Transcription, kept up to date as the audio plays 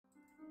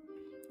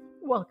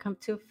Welcome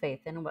to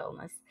Faith and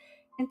Wellness.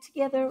 And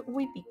together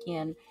we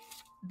begin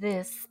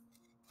this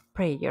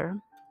prayer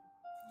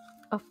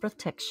of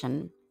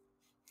protection.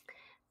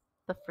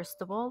 But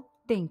first of all,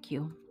 thank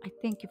you. I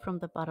thank you from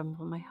the bottom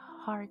of my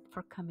heart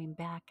for coming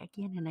back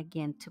again and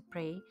again to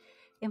pray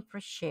and for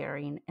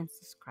sharing and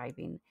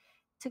subscribing.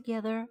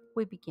 Together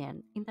we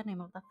begin. In the name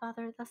of the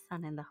Father, the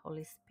Son, and the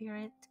Holy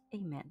Spirit.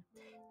 Amen.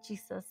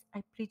 Jesus,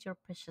 I plead your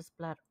precious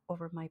blood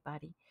over my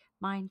body,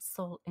 mind,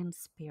 soul, and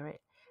spirit,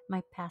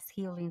 my past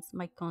healings,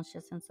 my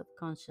conscious and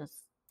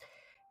subconscious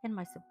and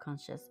my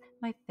subconscious,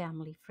 my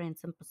family,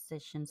 friends, and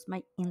possessions,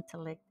 my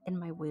intellect and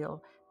my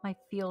will, my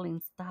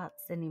feelings,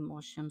 thoughts, and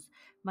emotions,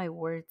 my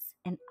words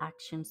and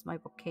actions, my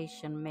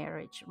vocation,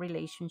 marriage,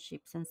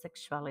 relationships, and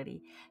sexuality.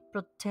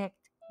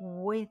 Protect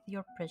with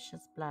your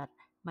precious blood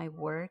my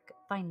work,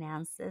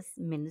 finances,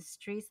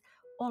 ministries,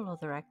 all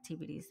other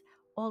activities,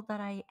 all that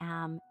I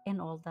am,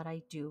 and all that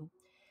I do.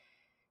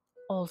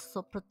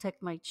 Also,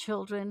 protect my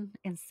children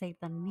and say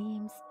the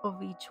names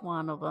of each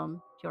one of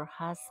them, your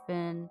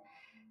husband,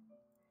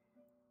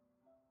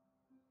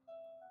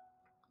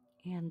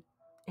 and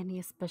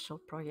any special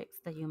projects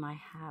that you might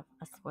have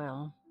as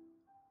well.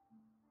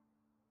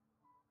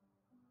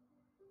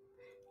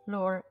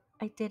 Lord,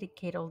 I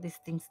dedicate all these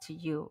things to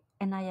you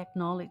and I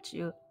acknowledge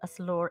you as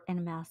Lord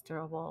and Master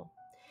of all.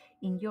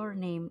 In your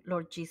name,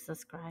 Lord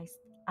Jesus Christ,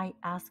 I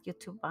ask you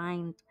to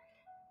bind,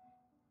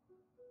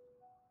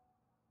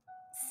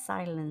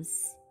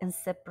 silence, and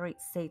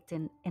separate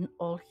Satan and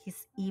all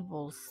his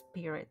evil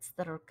spirits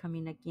that are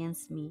coming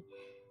against me,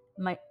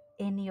 my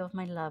any of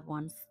my loved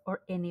ones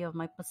or any of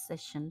my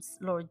possessions,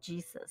 Lord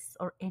Jesus,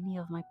 or any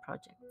of my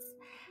projects.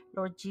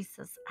 Lord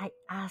Jesus, I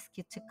ask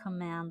you to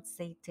command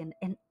Satan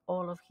and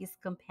all of his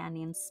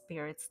companion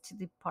spirits to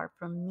depart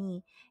from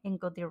me and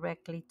go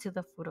directly to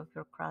the foot of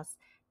your cross,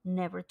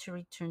 never to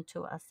return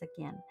to us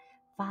again.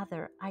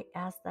 Father, I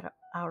ask that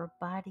our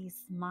bodies,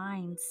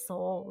 minds,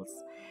 souls,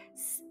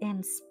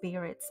 and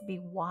spirits be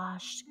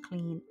washed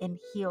clean and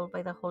healed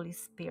by the Holy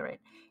Spirit.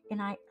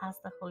 And I ask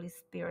the Holy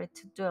Spirit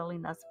to dwell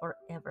in us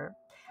forever.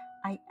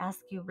 I ask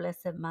you,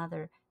 Blessed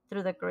Mother,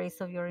 through the grace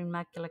of your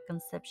Immaculate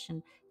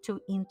Conception, to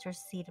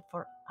intercede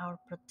for our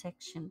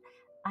protection.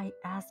 I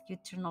ask you,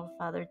 Eternal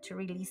Father, to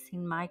release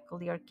Saint Michael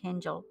the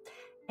Archangel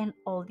and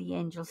all the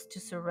angels to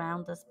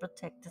surround us,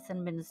 protect us,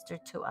 and minister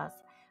to us.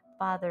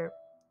 Father,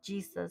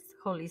 Jesus,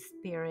 Holy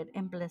Spirit,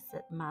 and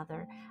Blessed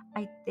Mother,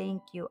 I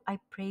thank you, I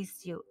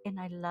praise you, and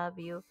I love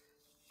you.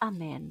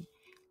 Amen.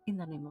 In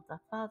the name of the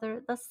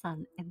Father, the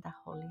Son, and the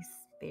Holy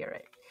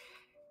Spirit.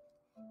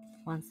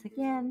 Once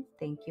again,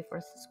 thank you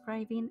for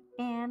subscribing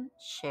and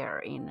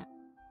sharing.